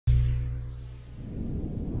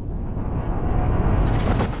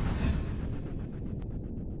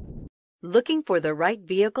Looking for the right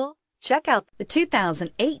vehicle? Check out the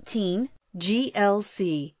 2018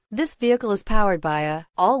 GLC. This vehicle is powered by a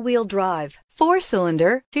all-wheel drive,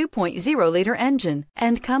 4-cylinder, 2.0-liter engine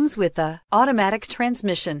and comes with a automatic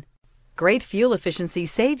transmission. Great fuel efficiency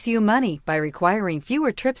saves you money by requiring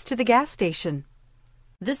fewer trips to the gas station.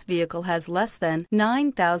 This vehicle has less than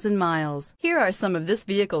 9,000 miles. Here are some of this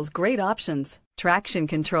vehicle's great options: traction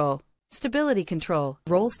control, stability control,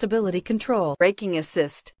 roll stability control, braking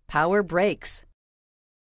assist, power brakes.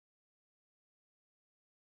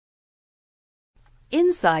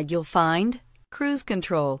 Inside you'll find cruise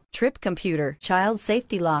control, trip computer, child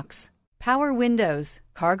safety locks, power windows,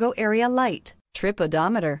 cargo area light, trip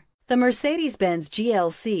odometer. The Mercedes-Benz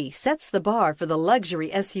GLC sets the bar for the luxury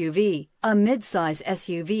SUV, a midsize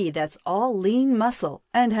SUV that's all lean muscle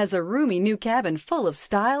and has a roomy new cabin full of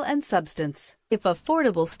style and substance. If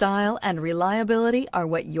affordable style and reliability are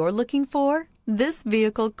what you're looking for, this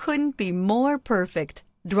vehicle couldn't be more perfect.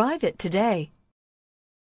 Drive it today.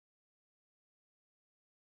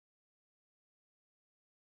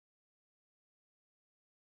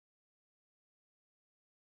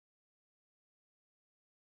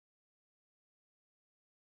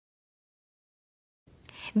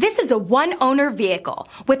 This is a one-owner vehicle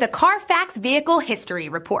with a Carfax Vehicle History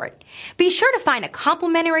Report. Be sure to find a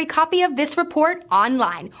complimentary copy of this report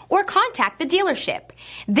online or contact the dealership.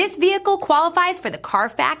 This vehicle qualifies for the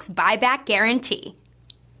Carfax Buyback Guarantee.